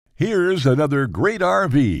Here's another great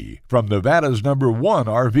RV from Nevada's #1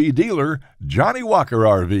 RV dealer, Johnnie Walker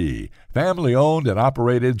RV, family owned and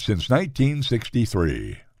operated since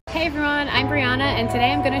 1963. Hey everyone, I'm Brianna and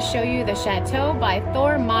today I'm going to show you the Chateau by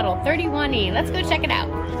Thor Model 31E. Let's go check it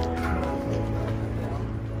out.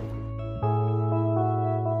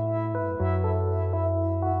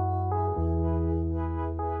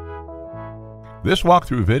 This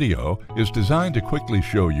walkthrough video is designed to quickly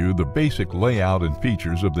show you the basic layout and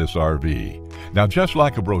features of this RV. Now, just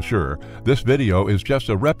like a brochure, this video is just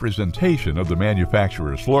a representation of the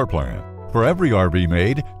manufacturer's floor plan. For every RV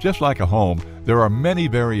made, just like a home, there are many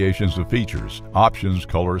variations of features, options,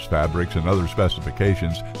 colors, fabrics, and other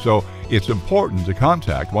specifications, so it's important to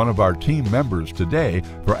contact one of our team members today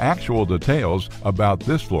for actual details about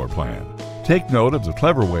this floor plan. Take note of the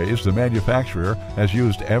clever ways the manufacturer has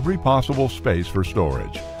used every possible space for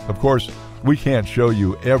storage. Of course, we can't show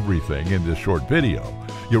you everything in this short video.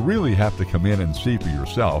 You really have to come in and see for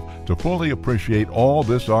yourself to fully appreciate all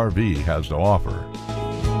this RV has to offer.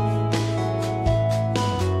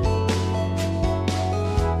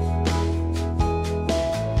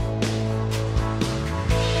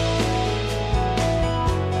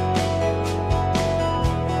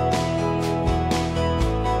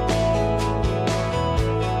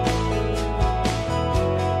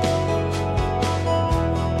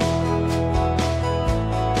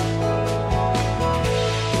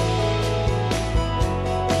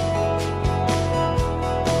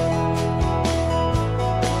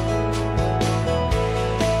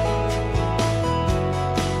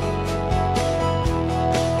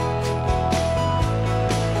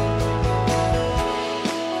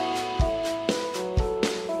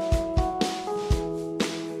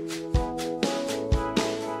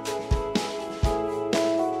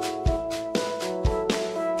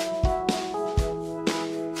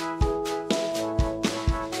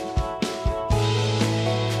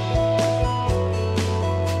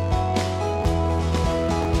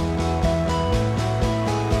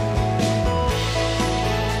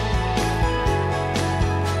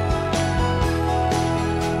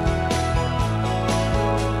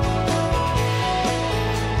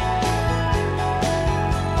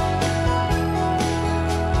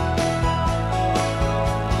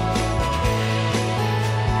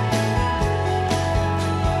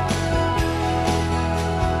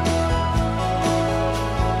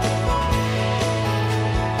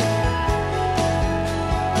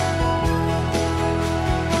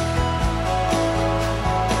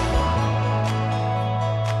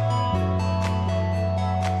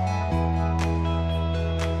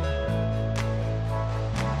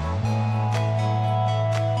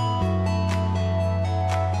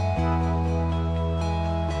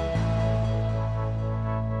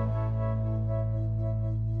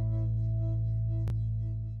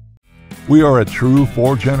 We are a true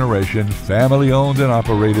 4-generation, family-owned and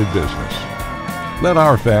operated business. Let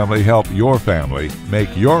our family help your family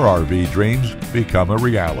make your RV dreams become a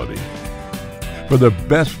reality. For the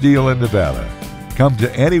best deal in Nevada, come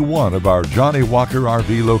to any one of our Johnnie Walker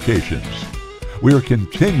RV locations. We are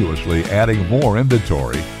continuously adding more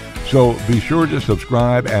inventory, so be sure to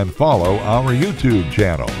subscribe and follow our YouTube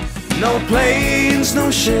channel. No planes, no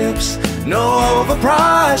ships, no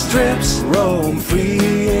overpriced trips. Roam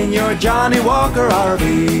free in your Johnnie Walker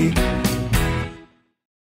RV.